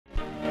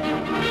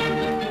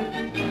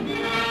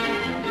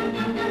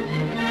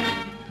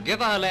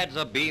Give our lads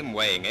a beam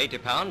weighing 80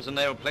 pounds and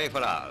they'll play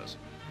for hours.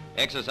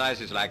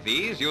 Exercises like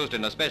these, used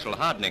in a special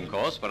hardening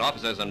course for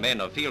officers and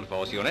men of field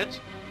force units,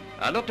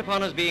 are looked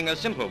upon as being a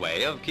simple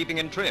way of keeping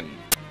in trim.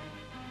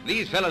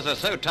 These fellas are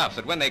so tough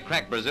that when they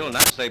crack Brazil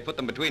nuts, they put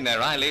them between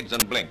their eyelids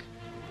and blink.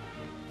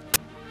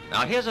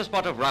 Now here's a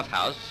spot of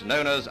roughhouse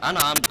known as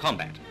unarmed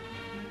combat.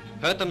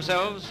 Hurt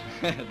themselves?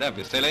 Don't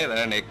be silly,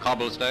 they're only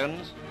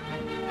cobblestones.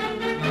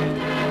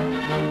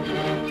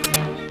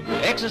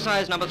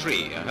 Exercise number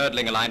 3,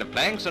 hurdling a line of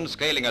planks and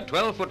scaling a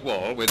 12-foot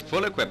wall with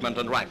full equipment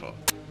and rifle.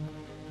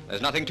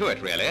 There's nothing to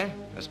it really,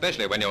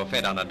 especially when you're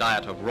fed on a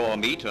diet of raw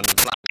meat and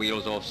fly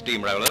wheels off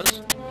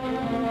steamrollers.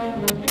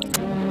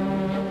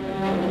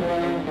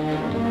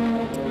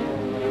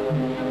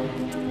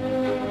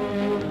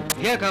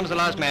 Here comes the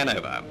last man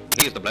over.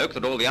 He's the bloke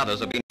that all the others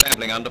have been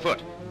trampling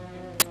underfoot.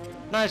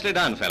 Nicely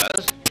done,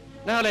 fellas.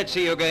 Now let's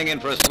see you going in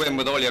for a swim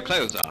with all your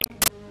clothes on.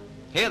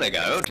 Here they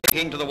go,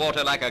 taking to the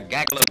water like a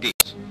gaggle of geese.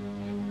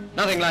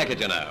 Nothing like it,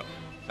 you know.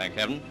 Thank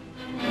heaven.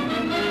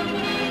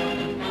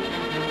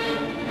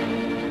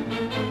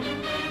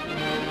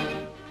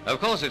 Of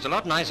course, it's a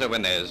lot nicer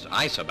when there's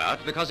ice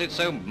about because it's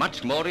so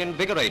much more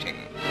invigorating.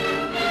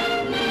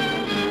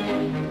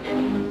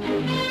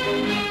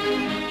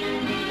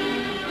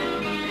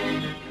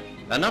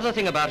 Another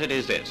thing about it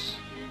is this.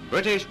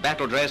 British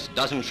battle dress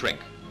doesn't shrink.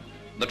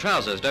 The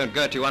trousers don't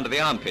girt you under the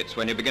armpits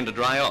when you begin to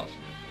dry off.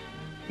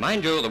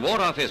 Mind you, the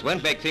War Office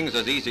won't make things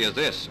as easy as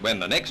this when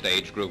the next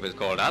age group is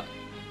called up.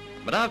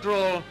 But after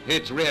all,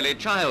 it's really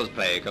child's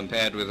play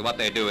compared with what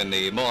they do in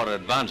the more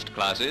advanced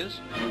classes.